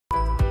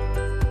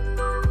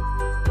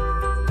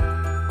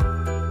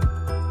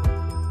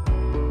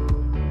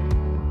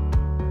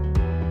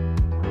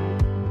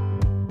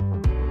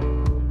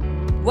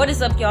What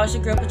is up, y'all? It's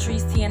your girl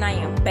Patrice T, and I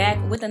am back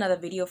with another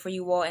video for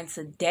you all. And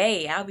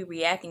today I'll be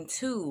reacting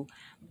to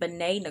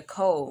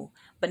Nicole,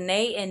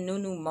 BENET and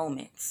NUNU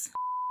moments.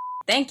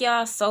 Thank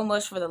y'all so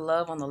much for the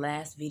love on the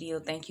last video.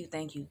 Thank you,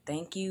 thank you,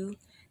 thank you.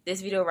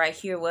 This video right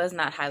here was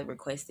not highly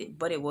requested,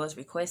 but it was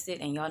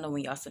requested, and y'all know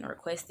when y'all send a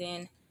request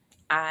in,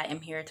 I am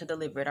here to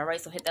deliver it.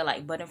 Alright, so hit that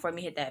like button for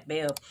me, hit that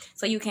bell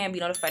so you can be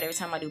notified every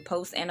time I do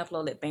post and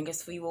upload lit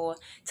bangers for you all.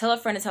 Tell a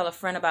friend to tell a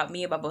friend about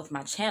me, about both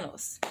my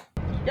channels.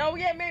 Yo,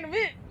 we at main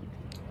event.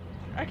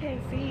 I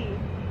can't see.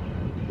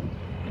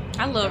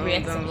 I love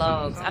reacting to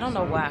vlogs. I don't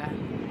know why. You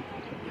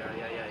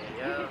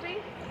can see?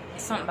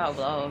 It's something about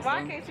vlogs.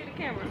 Why I can't see the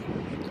camera?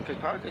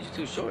 Probably because you're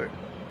too short.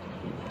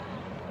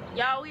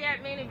 Y'all, we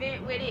at main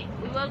event with it.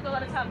 We was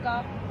going to Top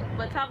Golf,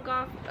 but Top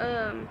Golf,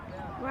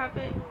 what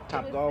happened?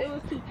 Top Golf. It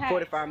was too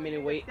packed.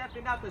 45-minute wait.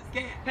 Stepping out the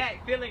skate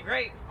pack, feeling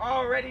great.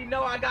 Already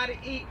know I gotta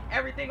eat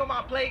everything on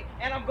my plate,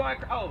 and I'm going.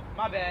 Oh,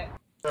 my bad.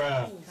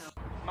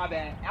 My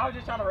bad. I was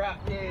just trying to rap.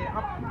 Yeah,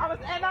 I'm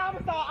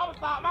gonna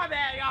stop. My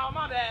bad, y'all.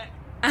 My bad.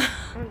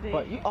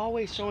 But you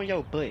always showing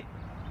your butt.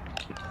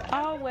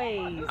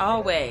 Always.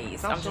 Always.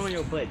 Stop I'm showing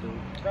your butt, dude.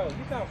 Bro,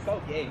 you sound so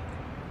gay.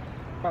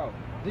 Bro,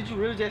 did you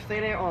really just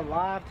say that on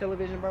live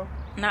television, bro?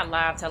 not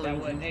live That was,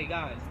 television. hey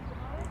guys,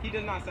 he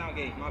does not sound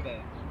gay. My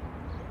bad.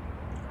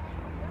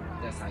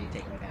 That's how you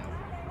take me down.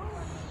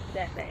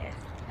 That fast.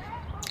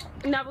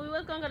 No, but we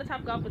was gonna go to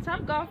Top Golf, but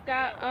Top Golf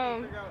got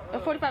a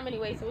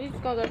 45-minute wait, so we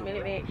just gonna go to main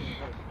event.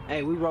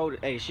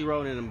 Hey, she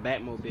rode in a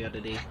Batmobile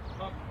today.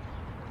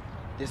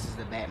 This is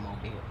the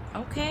Batmobile.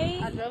 Okay.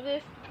 I drove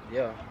this.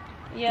 Yeah.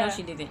 Yeah. No,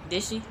 she didn't.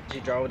 Did she? She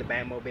drove the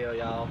Batmobile,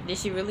 y'all. Did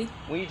she really?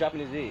 When you dropping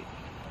this vid?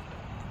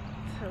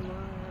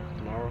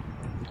 Tomorrow.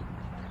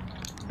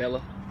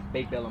 Bella.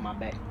 Big Bella on my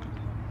back.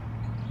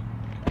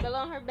 Bella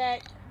on her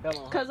back. Bella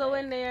on her Cuzzo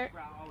back. in there.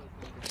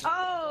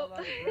 Oh.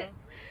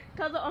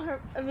 Cuzzo on her.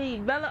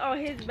 Bella on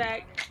his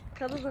back.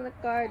 Cuzzo's in the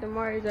car.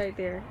 Damari's right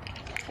there.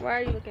 Why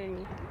are you looking at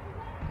me?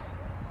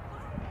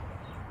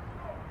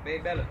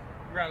 Babe Bella, you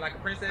run like a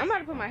princess. I'm about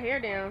to put my hair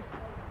down.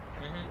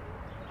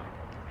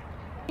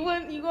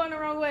 You going the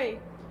wrong way.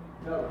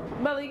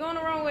 Bella, you going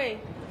the wrong way.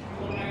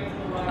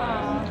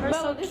 Oh, her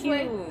Bella, so this cute.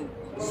 way.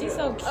 She's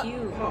so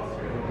cute.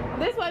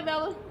 This way,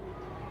 Bella.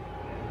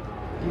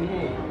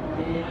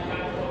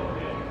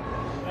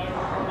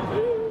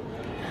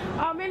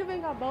 Oh, man, we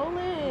got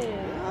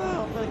bowling.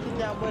 Oh, fuck, get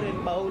y'all butt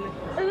in bowling.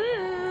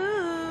 Ooh.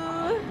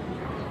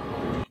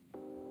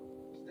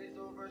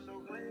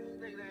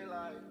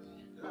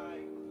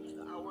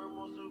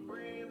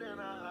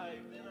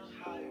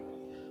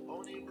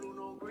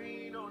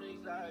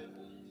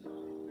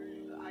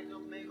 I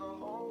can make a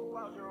hole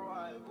out your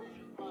wife.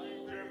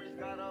 Jeremy's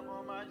got up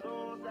on my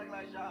toes, act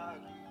like shock.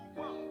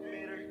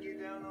 Made her get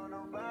down on the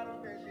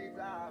bottom, then she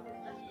top.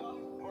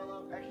 Pull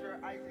up extra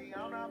icy,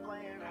 I'm not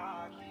playing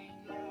hockey.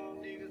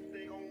 Niggas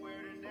think I'm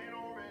weird and they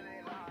don't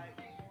really like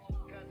me.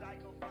 Cause I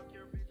can fuck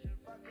your bitch and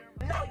fuck your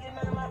man. No, you're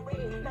none of my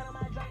friends, none of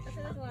my jokes. I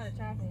said there's a lot of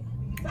traffic.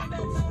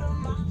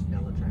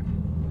 Hella traffic.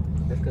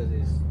 That's because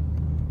it's...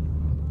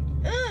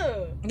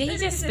 Ugh. Did he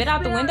just spit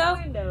out the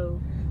window?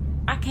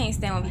 I can't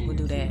stand when people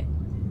do that.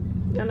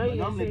 I know you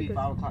normally be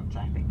 5 o'clock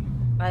traffic.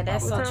 Like,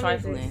 that's What so time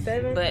is it? trifling.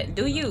 7? But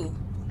do you?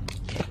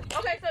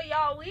 Okay, so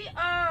y'all,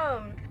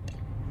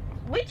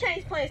 we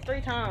changed plans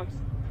 3 times.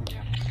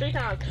 3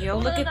 times. Yo,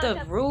 look at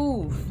the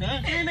roof.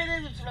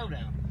 Slow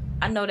down.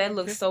 I know that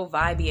looks so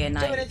vibey at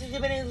night.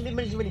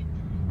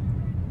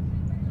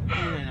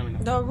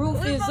 The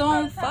roof is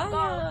on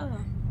fire.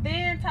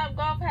 Then Top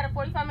Golf had a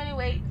 45-minute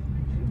wait.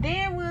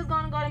 Then we was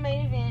gonna go to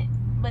main event,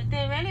 but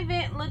then main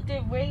event looked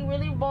really,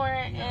 really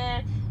boring,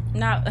 and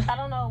Now, I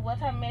don't know what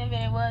type of main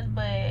event it was,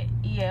 but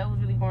yeah, it was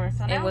really boring.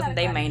 So it now wasn't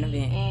their main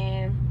event.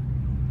 And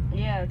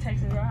yeah,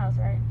 Texas Roadhouse,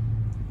 right?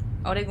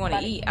 Oh, they going to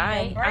eat.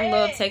 I bread.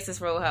 love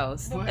Texas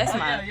Roadhouse. That's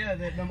my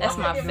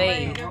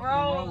fave. The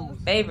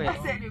rolls. favorite I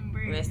said them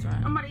bread.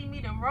 restaurant. I'm about to eat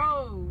me them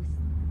rolls.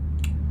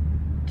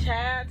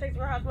 Child, Texas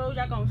Roadhouse rolls,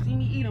 y'all gonna see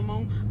me eat them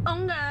on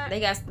God. They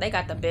got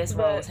the best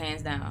But- rolls,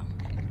 hands down.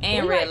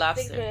 And We Red like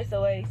 6 Lobster. minutes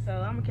away, so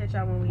I'm gonna catch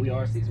y'all when We get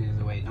are 6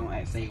 minutes away.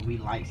 Don't say we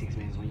like 6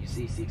 minutes when you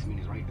see 6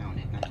 minutes right down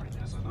that thing right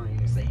there. So don't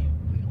even say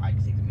we like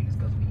 6 minutes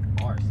because we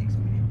are 6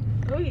 minutes.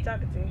 Who are you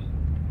talking to?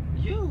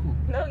 You.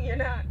 No, you're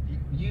not.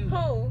 You.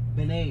 Who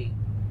BENET.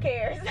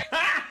 cares?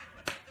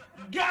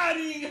 Got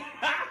him.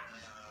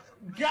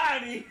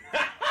 Got him.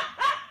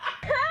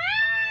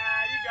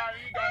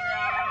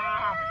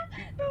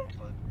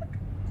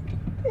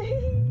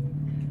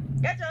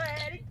 Got your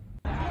Addy.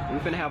 We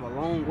finna have a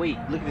long wait.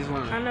 Look at this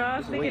line. I know, I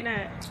was thinking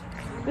that.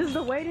 This is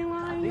the waiting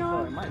line,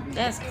 y'all.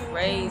 That's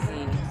crazy.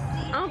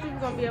 I don't think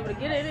we're gonna be able to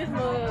get in this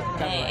mug.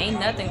 Dang, ain't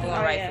nothing going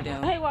right yeah. for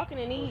them. I hate walking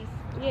in these.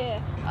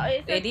 Yeah.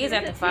 It is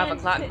after 5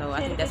 o'clock though.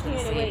 I think that's what he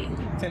said.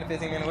 10 to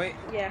 15 minute wait.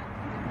 Yeah.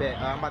 Bet.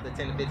 I'm about to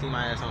 10 to 15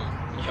 my ass home.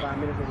 5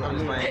 minutes ago. I'm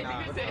just playing.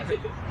 Nah.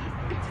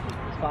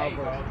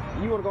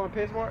 You wanna go on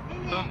PetSmart?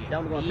 Huh?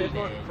 Y'all wanna go on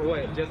PetSmart? For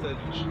what? Just a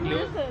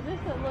This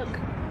a look.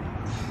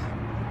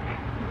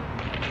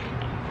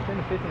 10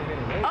 to 15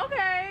 minutes wait.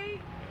 Okay.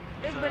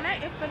 If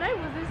Benet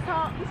was this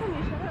tall, you told me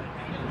to shut up.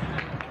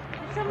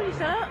 You told me to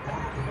shut up?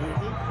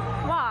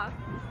 Why?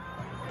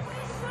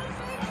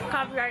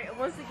 Copyright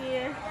once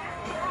again.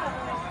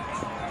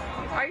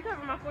 Are you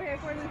covering my forehead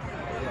for me?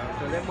 Yeah,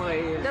 so that mud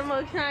is... That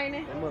mug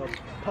shining. That mud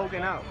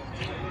poking out.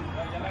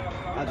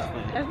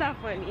 That's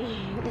not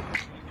funny.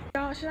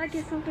 Y'all, should I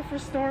get something for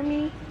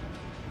Stormy?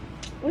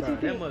 What you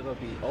think? That mud gonna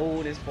be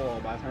old as fall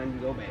by the time you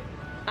go back.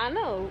 I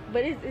know,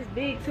 but it's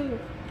big too.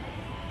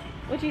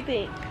 What you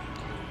think?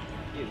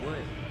 Get what?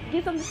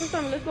 Get something for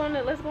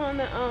Stormy. Let's go on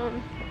the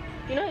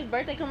you know his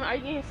birthday coming. Are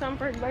you getting something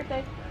for his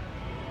birthday?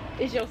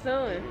 It's your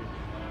son.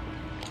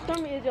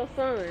 Stormy is your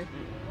son.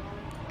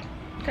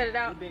 Cut it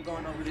out. We've been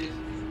going over this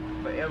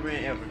forever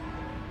and ever.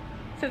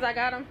 Since I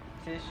got him?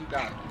 Since you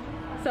got him.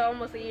 So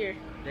almost a year.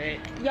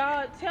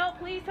 Y'all,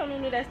 please tell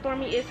Nunu that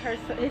Stormy is his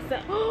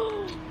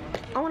son.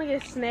 I want to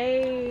get a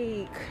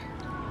snake.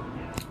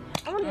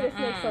 I want to get a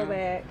snake so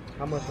bad.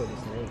 How much for the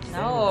snake?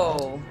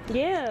 No.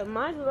 Yeah,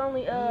 mine was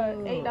only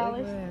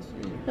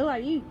 $8. Look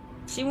like you.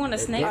 She want a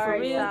snake for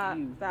real?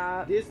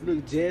 Stop. This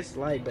looks just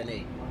like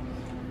Benet.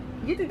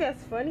 You think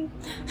that's funny?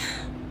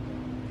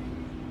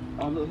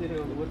 Oh, look,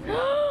 what's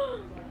that?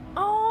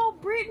 Oh,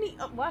 Brittany.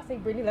 Oh, well, I say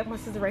Brittany like my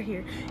sister right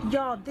here.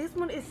 Y'all, this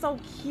one is so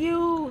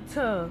cute.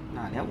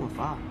 Nah, that one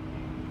fire.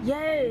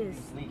 Yes.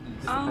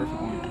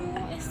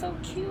 Oh, it's so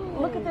cute.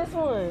 Look at this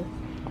one.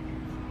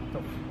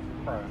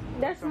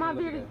 That's my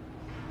beauty.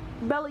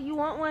 Bella, you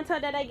want one? Tell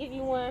Dad I give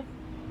you one.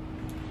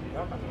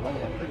 Look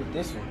at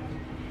this one.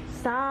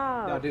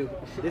 Stop. Y'all do.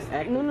 This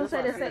actor. Nunu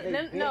said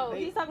it. No,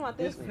 he's talking about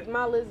this.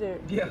 My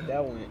lizard. Yeah,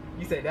 That one.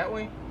 you said that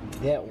one?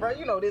 That one. Bro,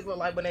 you know this look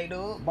like Benet,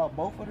 dude. But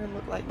both of them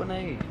look like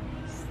Benet.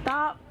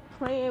 Stop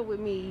playing with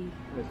me.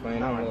 Just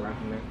playing. I don't like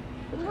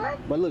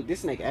that. But look,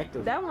 this snake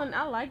active. That one,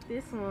 I like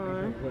this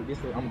one. Look, this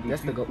one, I'm gonna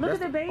That's the go. Look at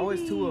the baby. Oh,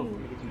 it's two of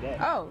them. get you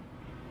that. Oh.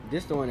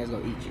 This the one that's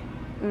gonna eat you.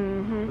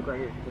 Mm-hmm. Look right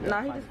here.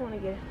 Nah, he just want to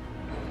get.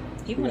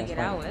 He want to get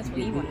out. That's what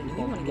he want to do.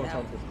 He want to get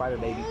out. The spider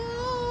baby.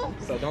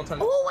 So don't turn.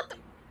 Oh, what the?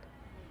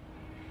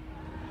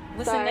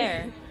 What's in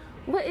there?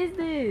 What is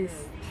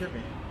this?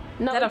 Tripping.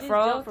 No, Is that a it just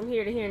frog? jumped from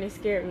here to here and it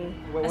scared me.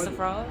 That's a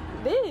frog?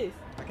 This.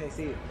 I can't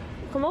see it.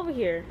 Come over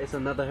here. It's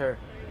another her.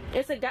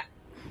 It's a guy.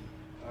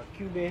 A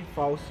Cuban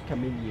false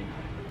chameleon.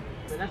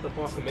 Man, that's a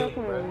false chameleon,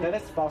 bro. No,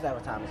 that's false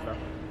advertisement, bro.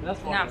 That's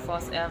false. Not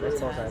false That's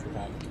false advertising.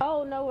 advertisement.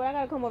 Oh no, I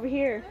gotta come over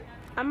here.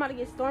 I'm about to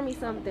get Stormy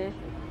something.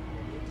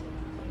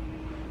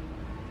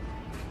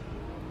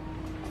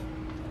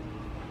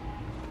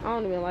 I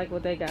don't even like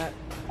what they got.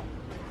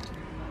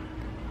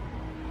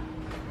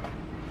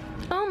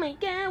 Oh my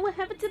god, what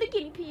happened to the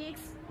guinea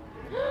pigs?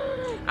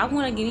 I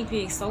want a guinea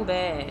pig so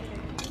bad.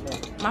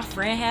 My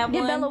friend had Get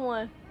one, Bella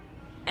one.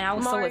 and I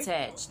was so Mari.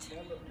 attached.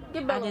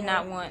 Get I Bella did one.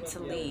 not want to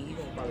leave.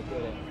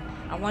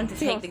 I wanted to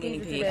She take gonna the guinea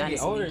squeeze it pig, to death.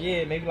 Get older, honestly.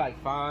 yeah, maybe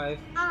like 5.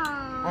 Aww.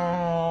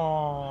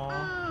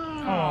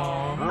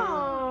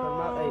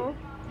 Aww.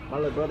 My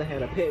little brother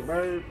had a pet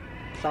bird.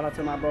 Shout out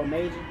to my bro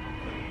Major.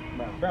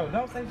 Bro,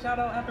 don't say shout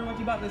out after what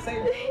you about to say.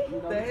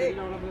 What the heck? You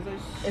know what I'm gonna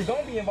say? It's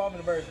gonna be involved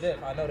in the bird's death.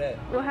 I know that.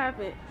 What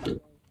happened?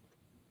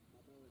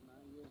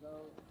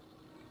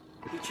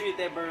 He treated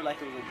that bird like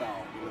it was a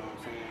dog, you know what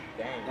I'm saying?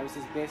 Dang. That was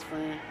his best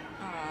friend.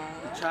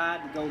 Aw. He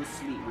tried to go to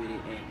sleep with it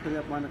and put it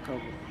up on the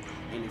cover,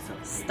 and it's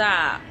up.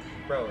 Stop.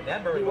 Bro,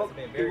 that bird He must woke, have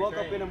been he very woke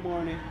up trained. in the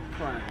morning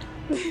crying.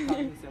 Calling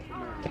himself a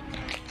murderer.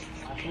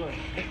 I swear.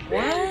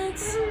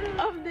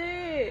 What? I'm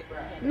dead.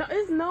 No,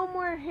 it's no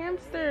more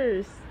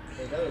hamsters.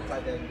 It does look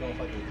like that you're gonna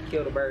fucking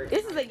kill the bird.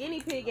 This is a guinea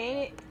pig,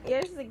 ain't it?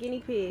 Yeah, this is a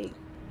guinea pig.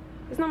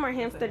 It's no more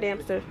hamster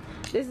damster.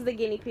 This is the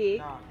guinea pig.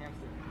 Nah, hamster.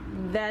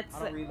 That's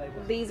I don't read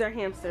labels. these are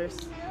hamsters.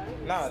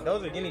 Nah,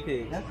 those are guinea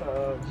pigs. That's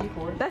a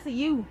G4. That's a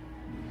you.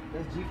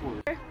 That's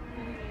G4.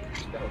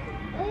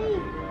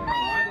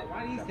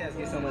 Why these cats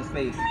get so much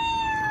space?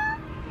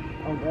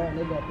 Oh, God,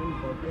 they got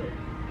these so good.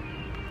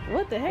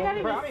 What the heck? I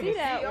didn't Bro, even I see didn't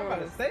that I'm about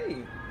one. to say.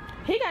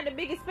 He got the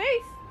biggest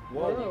space.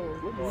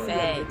 Whoa.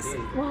 Facts.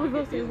 Well, we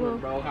go see one.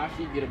 Bro, how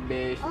she get a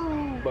bed?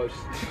 Bro,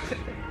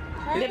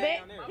 The bed,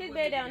 his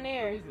bed down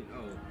there.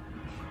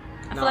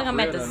 I feel like I'm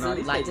at the zoo,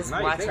 like just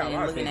watching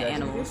and looking at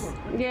animals.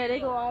 Yeah, they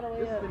go all the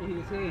way up.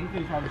 His head, he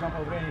can try to jump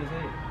over there in his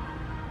head.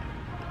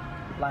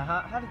 Like,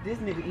 how did this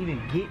nigga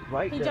even get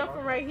right He there? jumped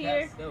from right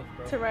here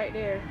to right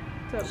there.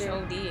 To up Sure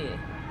there. did.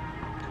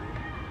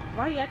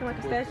 Why you acting like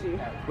a statue?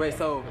 Wait,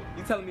 so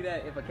you telling me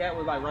that if a cat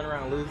was like running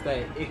around loose, that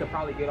it could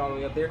probably get all the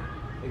way up there?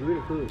 It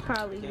really could.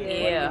 Probably,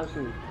 Yeah.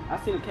 I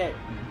seen a cat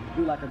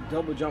do like a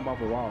double jump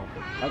off a wall.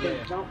 Like Yeah.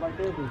 they jump right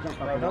there, then jump off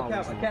Bro, the no wall.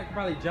 cap, a cat could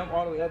probably jump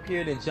all the way up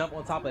here, then jump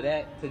on top of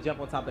that, to jump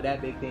on top of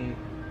that big thing,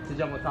 to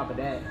jump on top of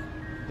that,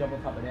 jump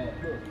on top of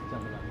that, jump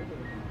on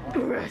top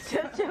of that.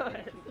 Shut your ass.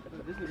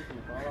 This nigga's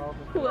gonna fall off.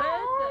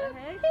 What the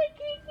heck?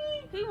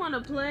 He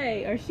wanna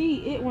play, or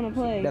it wanna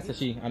play. That's a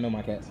she. I know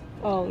my cats.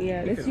 Oh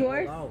yeah, that's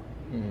yours.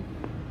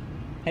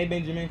 Hey,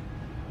 Benjamin.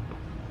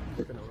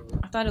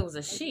 I thought it was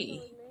a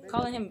she.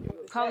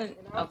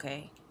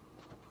 Okay.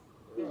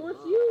 What's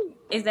you?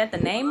 Is that the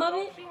name of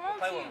it?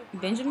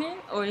 Benjamin?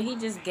 Or he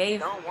just gave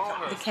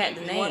the cat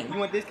the You name?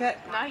 want this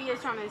cat? Now he is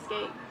trying to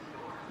escape.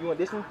 You want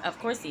this one? Of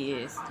course he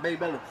is. Baby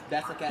Bella,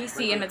 that's a cat. He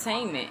see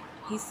entertainment.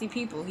 He see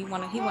people. He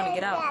wanna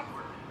get out.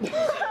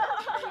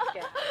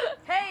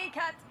 Hey,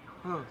 cat.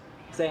 Huh.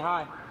 Say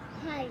hi.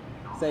 Hi.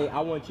 Say I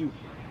want you.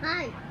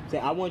 Hi. Say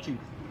I want you.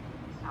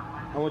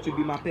 I want you to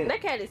be my pet.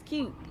 That cat is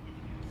cute.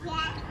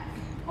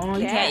 Oh,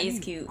 The cat is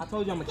cute. I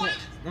told you I'm a cat.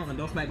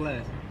 Don't smack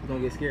glass. You're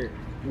gonna get scared.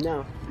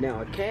 Now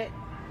a cat.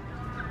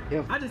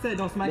 I just said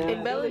don't smack glass.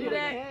 If Bella do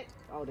that,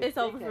 it's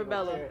over for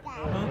Bella.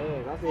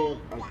 I said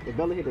if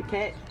Bella hit the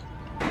cat.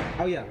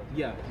 Oh yeah,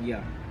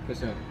 for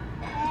sure.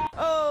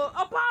 Oh,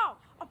 a paw!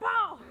 A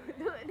paw!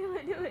 Do it.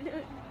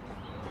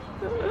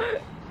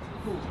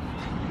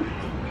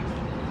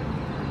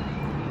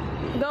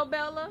 Go,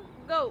 Bella.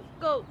 Go,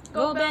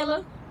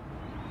 Bella.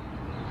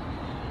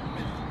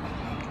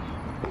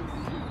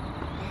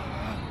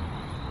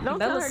 Don't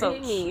Bella's tell her so to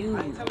hit me. cute.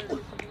 I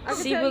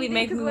can She tell really you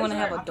make did me 'cause want to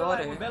when have a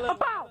daughter.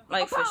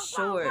 Like for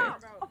sure. Bella.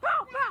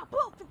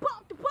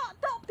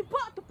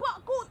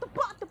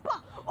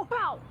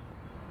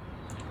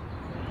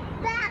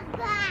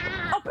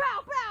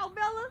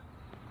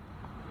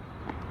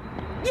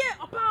 Yeah,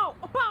 a pow.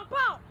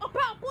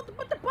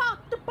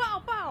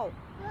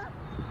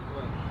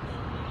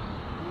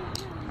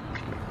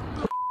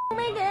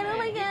 Oh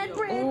my god,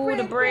 bread. Ooh,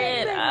 the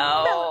bread.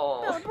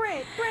 Oh. Bella,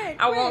 bread.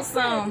 I want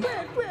some.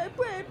 Bread.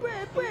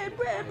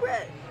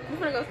 You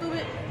finna go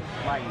stupid?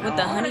 With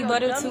the honey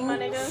butter My too.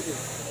 nigga.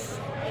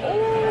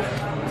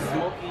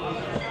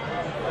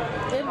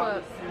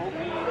 Emma.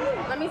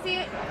 Let me see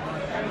it.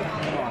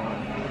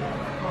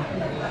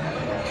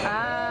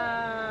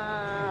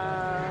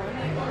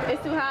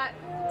 It's too hot.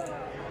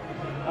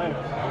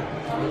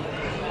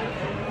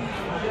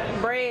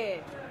 Bread.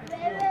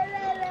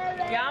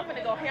 Y'all, I'm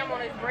gonna go ham on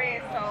this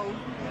bread, so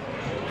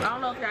I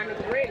don't know if y'all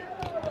niggas ready.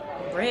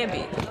 Bread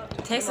be.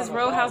 Texas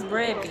Roadhouse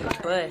bread be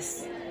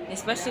bust.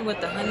 Especially with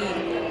the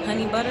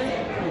honey butter.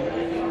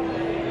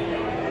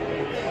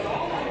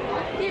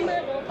 Give me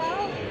a little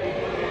ball.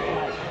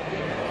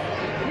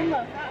 You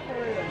look hot for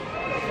real.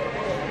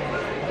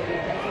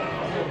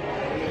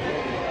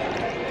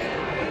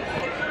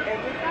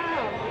 Every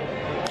time.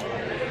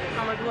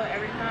 I'm gonna do it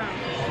every time.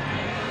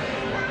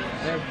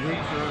 Every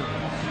time.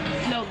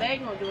 No, they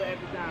gonna do it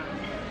every time.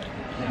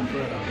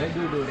 They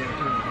do it every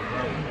time.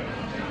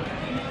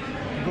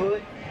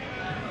 Good.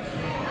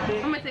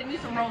 I'm gonna take me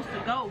some rolls to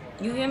go.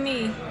 You hear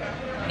me?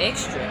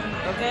 Extra.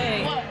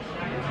 Okay. What?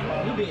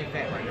 You being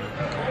fat right now.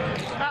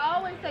 I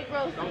always take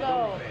rolls to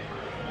go.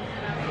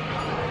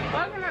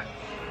 Why can I?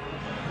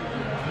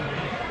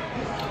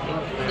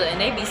 Look, and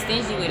they be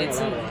stingy with it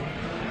too.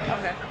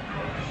 Okay.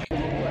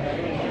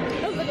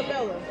 Let's look at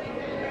Bella.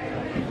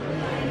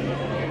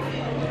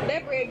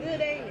 That bread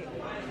good, ain't it?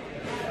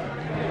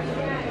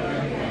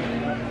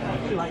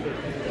 She like it.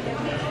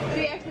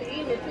 She actually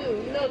eating it too.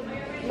 You know,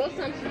 most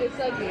times she just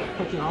sucking it.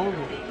 Put you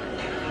hungry.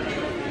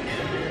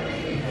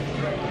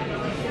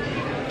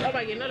 I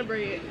might get another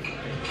bread.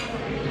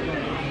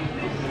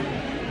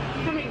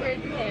 How many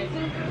breads you had?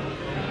 Two?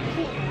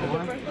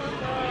 One.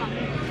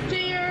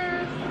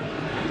 Cheers!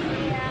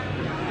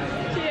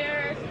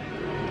 Cheers!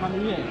 How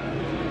many you had?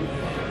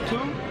 2?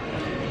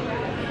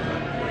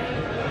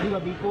 You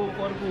gonna be full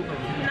for the food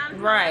company. Not as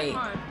much Right. as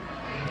one.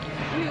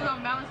 You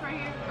gonna balance right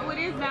here? Oh, it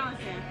is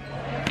balancing.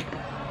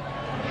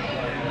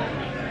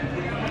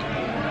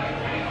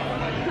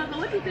 Cousin,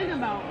 what you thinking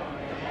about?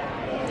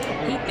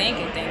 He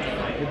thinking.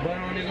 The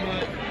butter on this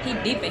mug. He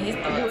deep in his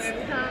Do it thoughts.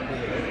 every time?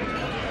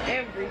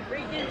 Every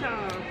freaking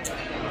time.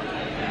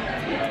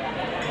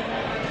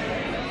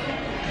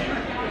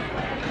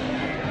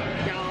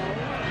 Y'all.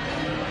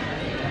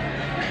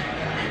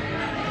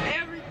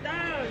 Every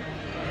time.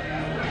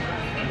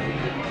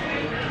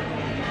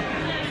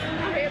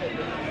 I'm ready.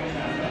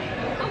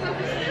 I'm like,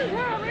 this is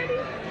her already?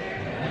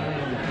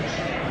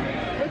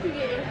 What you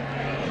getting?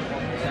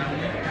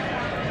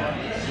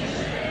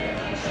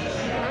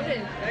 I'm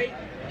getting steak.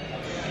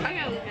 I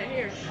gotta look at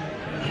here.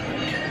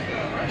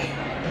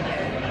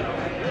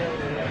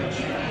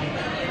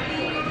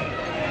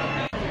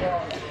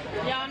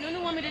 Y'all,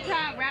 Nunu want me to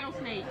try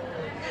rattlesnake.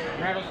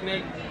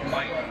 Rattlesnake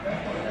bite.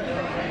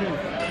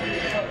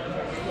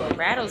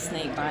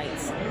 Rattlesnake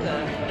bites.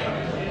 Ugh.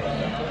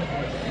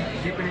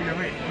 Dip it in the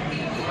ranch.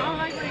 I don't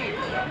like ranch.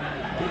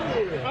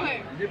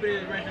 Okay. Dip it in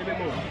the ranch a bit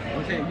more.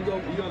 I'm saying you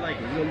gonna like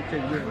it. You gonna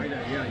take it right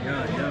now.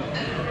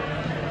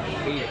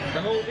 Yeah. Eat it.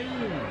 The whole thing.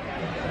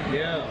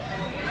 Yeah.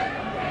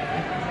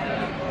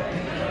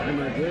 Am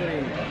I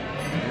good?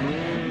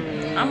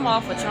 I'm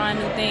all for trying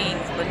new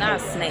things, but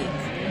not snake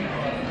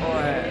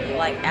or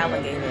like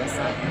alligator or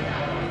something.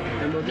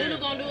 Nunu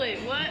gonna do it.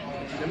 What?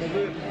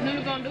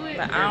 Nunu gonna do it?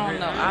 But I don't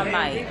know. I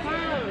might.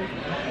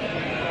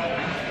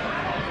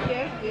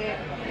 Yes, yeah.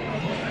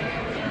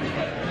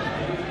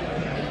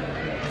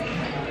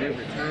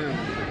 Every time.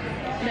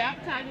 The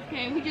appetizers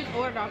came. We just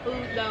ordered our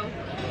food though.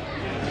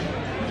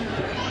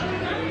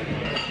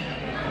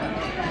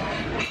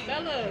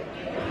 Bella,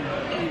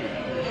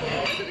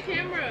 look at the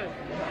camera.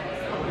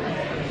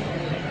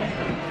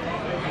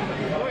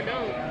 Or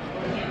don't.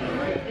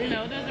 You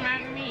know, it doesn't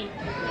matter to me.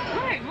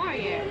 Alright, more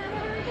yet.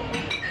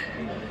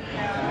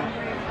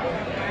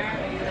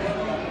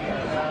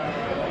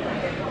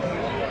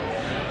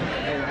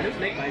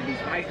 snake might be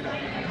spicy though.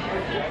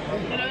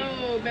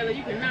 No, Bella,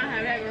 you cannot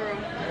have that, girl.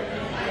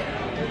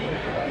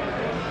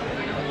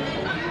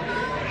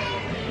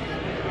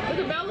 Look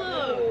at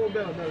Bella. Oh,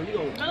 Bella, you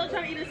go. Bella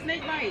trying to eat a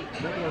snake bite.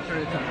 Bella gonna turn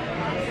into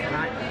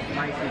not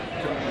spicy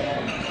to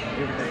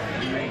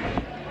everything.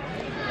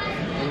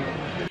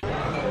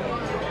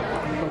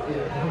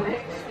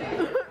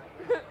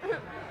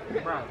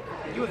 Bro,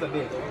 you was a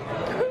bitch.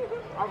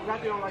 I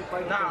forgot you don't like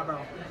spicy. Nah, bro.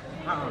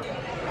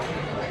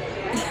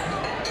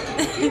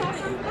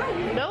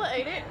 Bella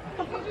ate it.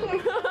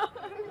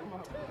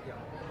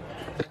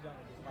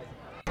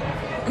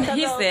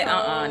 He said,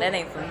 that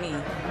ain't for me.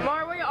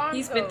 Mari, where your arms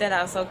He spit that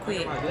out so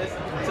quick. Like this,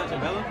 touching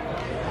Bella.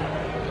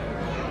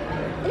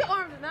 Your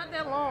arms are not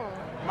that long.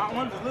 My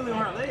arms is literally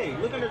on her leg.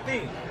 Look at her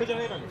thing. Put your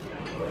head on it.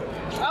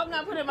 I'm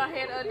not putting my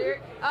head under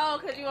it. Oh,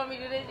 because you want me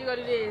to do this? You go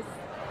do this.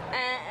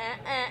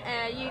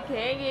 You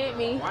can't get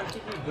me. Why did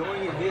you keep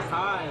doing it this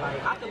high?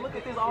 Like, I can look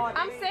at this all day.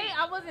 I'm saying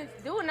I wasn't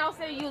doing. I was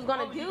saying you was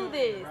gonna do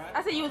this.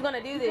 I said you was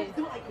gonna do this.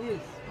 Do like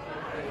this.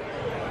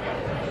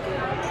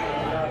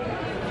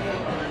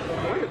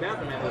 Where's the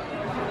bathroom at?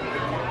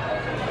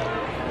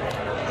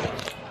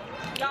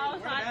 Y'all,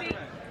 so I think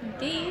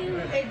Deal.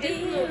 it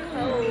just looks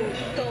cold.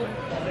 So,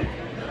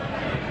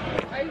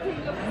 are you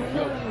taking your food?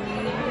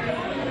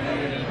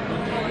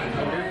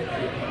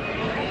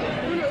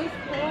 It's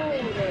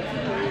cold.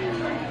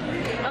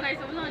 Okay,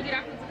 so we're gonna get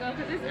our food to go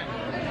because it's.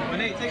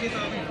 Renee, take this off.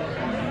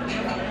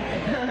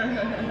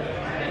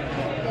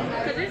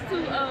 Cause it's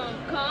too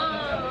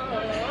cold.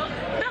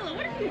 Bella,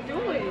 what are you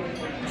doing?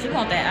 She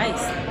want that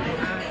ice.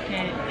 I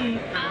can't eat.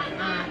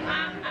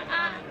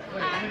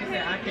 Wait, what did you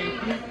say? I can't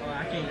eat or I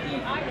can't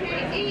eat? I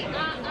can't eat. I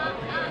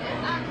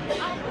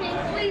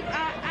can't sleep.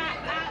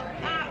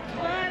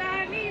 What I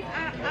need.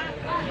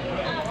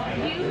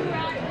 You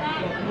right.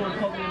 You gonna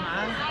poke me in my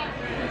eye?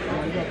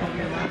 You gonna poke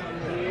me in my eye?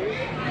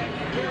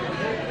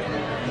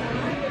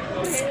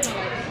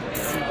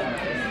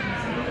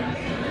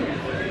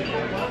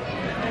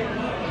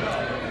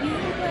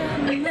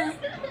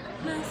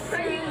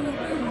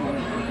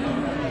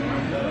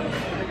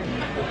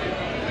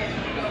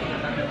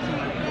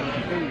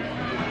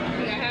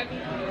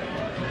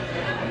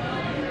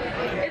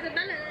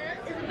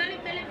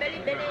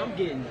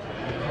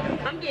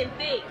 I'm getting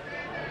thick.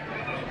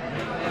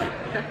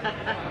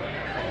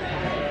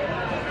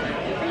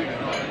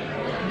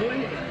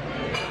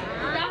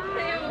 Stop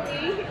playing with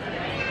me.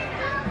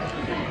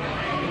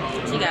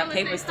 She got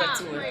paper stuck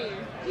to her.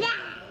 Yeah.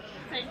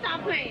 Say stop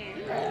playing.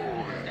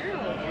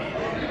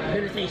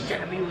 Better say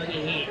shut up, you look at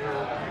here.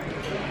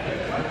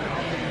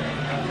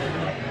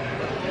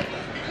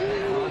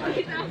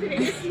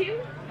 It's you.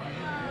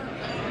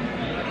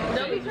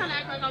 Don't be trying to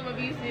act like I'm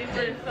abusive.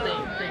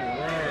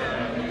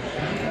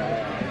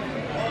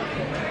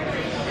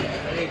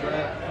 Hey, bro.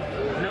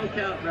 No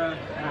cap, bro.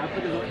 I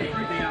put this on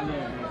everything I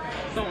love, bro.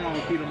 Someone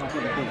almost peed on my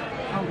fucking foot.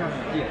 I'm gonna,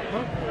 yeah.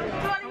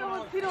 Somebody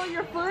almost peed on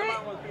your foot?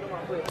 Someone almost peed on my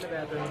foot in the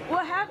bathroom.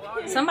 What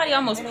happened? Somebody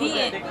almost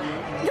peed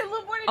The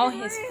little boy on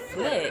his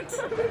foot.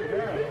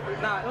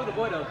 Nah, it was a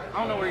boy though. I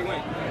don't know where he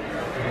went.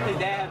 His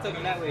dad took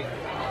him that way.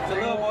 The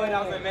little boy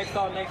that was in the next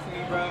stall next to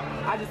me, bro.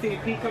 I just seen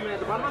Pete coming at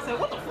the bottom. I said,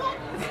 what the fuck?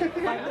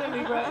 Like,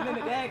 literally, bro. And then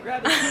the dad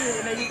grabbed the kid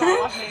and they just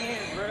started washing their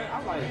hands, bro.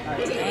 I'm like,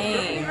 alright.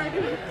 Dang.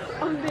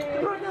 I'm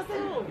dead. Bro, that's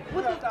him.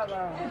 What the fuck?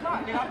 It's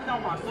not, nigga. I put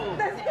on my soul.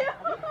 That's him.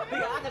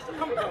 Nigga, I just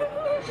come, bro.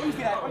 Let me see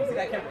that. Let me see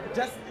that camera.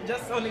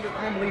 Just so niggas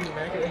can believe me,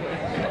 man.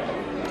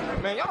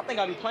 Man, y'all think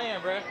I be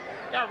playing, bro.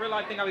 Y'all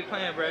really think I be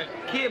playing, bro.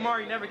 Kid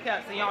Mari never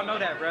caps, and y'all know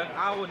that, bro.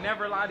 I will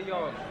never lie to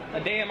y'all a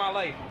day in my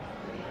life.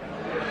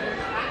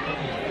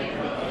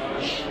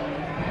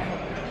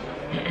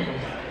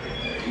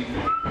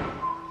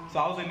 So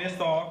I was in this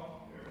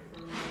stall.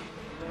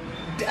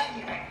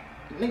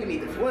 Nigga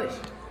need to flush.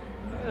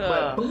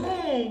 But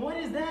boom, what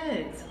is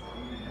that?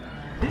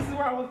 This is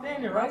where I was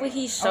standing, right? Why would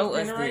he show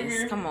us right this?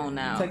 here. Come on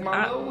now. Take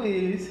my little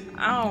whiz.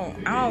 I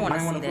don't want to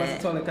see flush the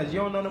that. toilet because you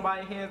don't know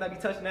nobody's hands that be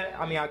touching that.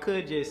 I mean, I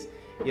could just,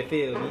 you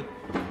feel me?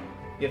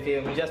 You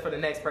feel me? Just for the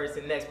next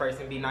person,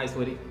 be nice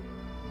with it.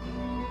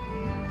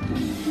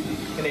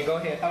 And then go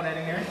ahead, throw that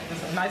in there.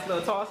 Just a nice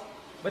little toss.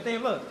 But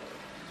then look.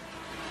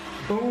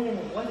 Boom,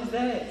 what is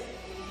that?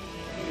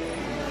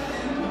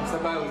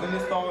 Somebody was in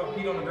this stall and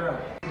peed on the girl.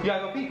 You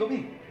gotta go pee, go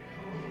pee.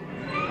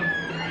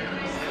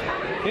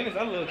 Then this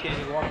other little kid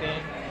just walked in.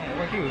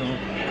 What he was on?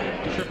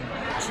 Tripping.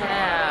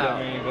 Child. Yeah,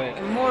 man,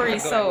 but Maury,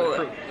 let's go,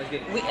 so let's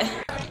get it.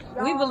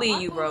 we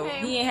believe you, bro.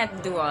 He ain't have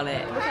to do all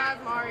that.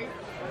 Besides Mari.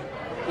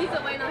 He's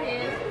still waiting on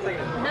his.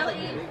 Bella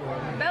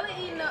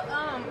eating a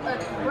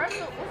what's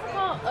it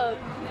called? A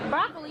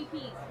broccoli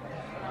piece.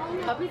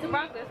 A piece of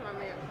broccoli, that's what I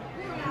meant.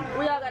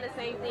 We all got the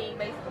same thing,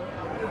 basically.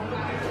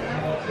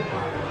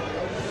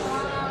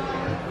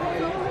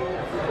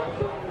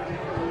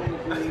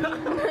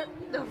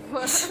 The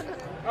fuck?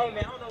 Oh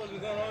man, I don't know what's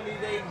been going on these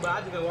days, but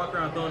I just been walking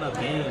around throwing up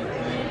games,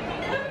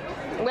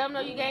 man. Let them know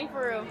you gang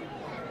for real.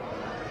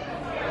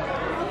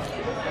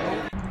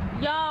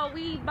 Y'all,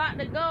 we about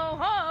to go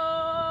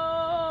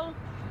home.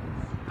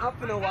 I'm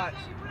finna watch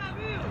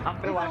I'm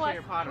finna watch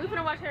Harry Potter. We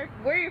finna watch Harry.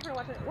 Where are you finna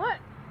watch it? What?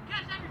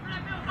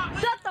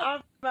 Shut the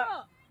fuck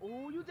up.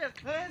 Ooh, you just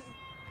cussed.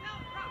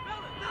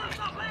 Bella,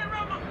 stop playing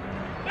around my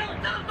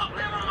Bella, stop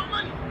playing around my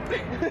money.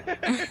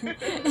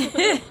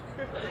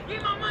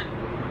 Give my money.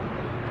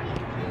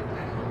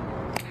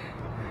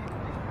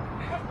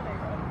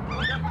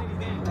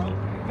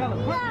 Bella,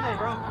 what's your name,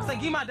 bro? Say,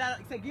 give my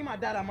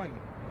dad money.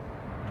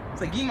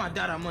 Say, give my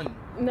dad money.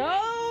 No.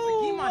 Say,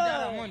 give my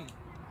dad money.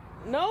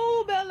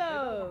 No,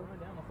 Bella.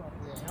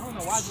 I don't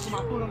know why you put my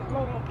food on the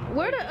floor.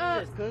 Where the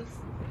Just cuz.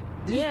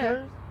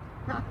 yeah.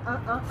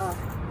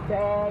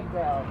 Bad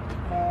girl.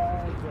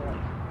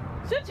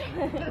 Shut your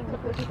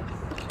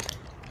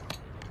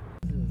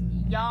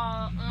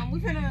Y'all,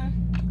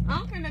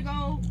 I'm finna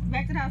go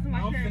back to the house and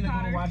watch Harry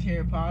Potter. Go watch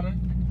Harry Potter.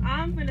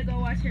 I'm finna go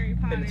watch Harry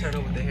Potter. Finna turn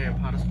over the Harry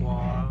Potter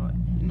squad.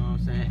 You know what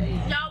I'm saying? Hey.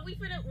 Y'all,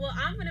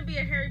 I'm finna be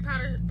a Harry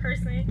Potter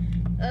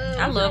person.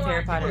 I love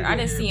Harry Potter. I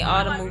done seen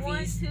all the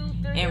movies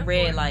and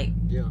read like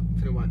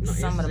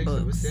some of the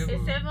books.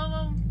 It's 7 of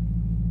them.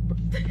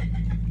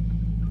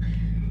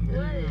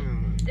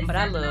 What? But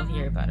I love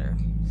Harry Potter.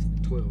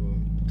 12 of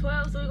them.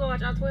 12, so we gonna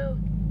watch all 12?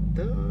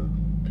 Duh.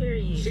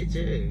 Period. Shit,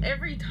 yeah.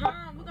 Every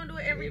time. We're gonna do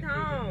it every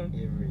time.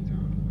 Every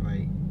time.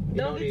 Like, it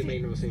don't even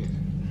make no sense.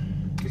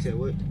 You said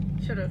what?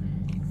 Shut up.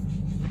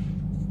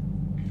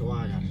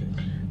 Why I got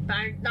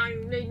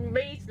shit?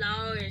 Be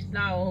slow.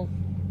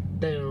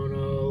 They don't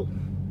know.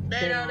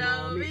 They don't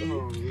know me.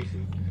 Hold on, let me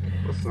see.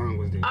 What song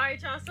was this?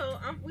 Alright, y'all, so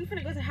we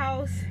finna go to the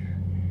house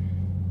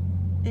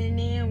and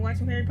then watch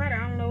some Harry Potter.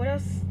 I don't know what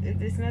else.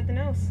 There's nothing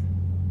else.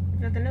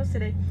 Nothing else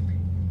today.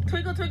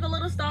 Twinkle, twinkle,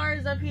 little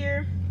stars up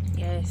here.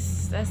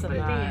 Yes, that's a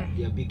lot.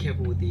 Yeah, be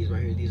careful with these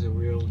right here. These are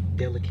real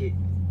delicate.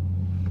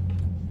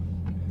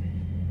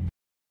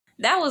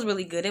 That was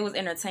really good. It was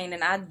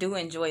entertaining. I do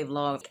enjoy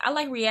vlogs. I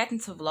like reacting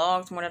to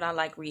vlogs more than I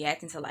like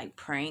reacting to like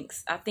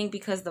pranks. I think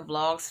because the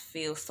vlogs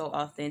feel so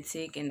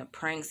authentic and the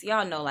pranks,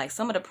 y'all know like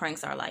some of the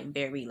pranks are like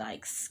very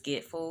like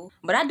skitful.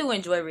 But I do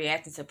enjoy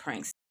reacting to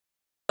pranks.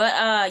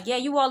 But yeah,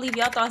 you all leave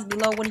your thoughts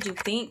below. What did you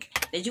think?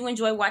 Did you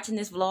enjoy watching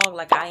this vlog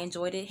like I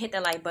enjoyed it? Hit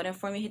that like button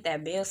for me. Hit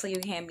that bell so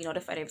you can be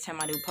notified every time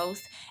I do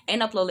post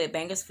and upload lit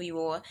bangers for you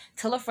all.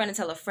 Tell a friend and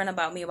tell a friend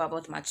about me, about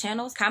both of my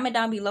channels. Comment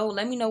down below.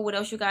 Let me know what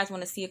else you guys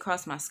want to see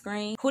across my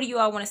screen. Who do you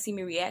all want to see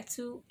me react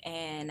to?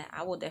 And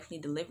I will definitely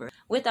deliver.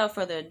 Without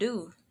further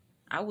ado,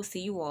 I will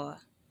see you all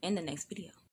in the next video.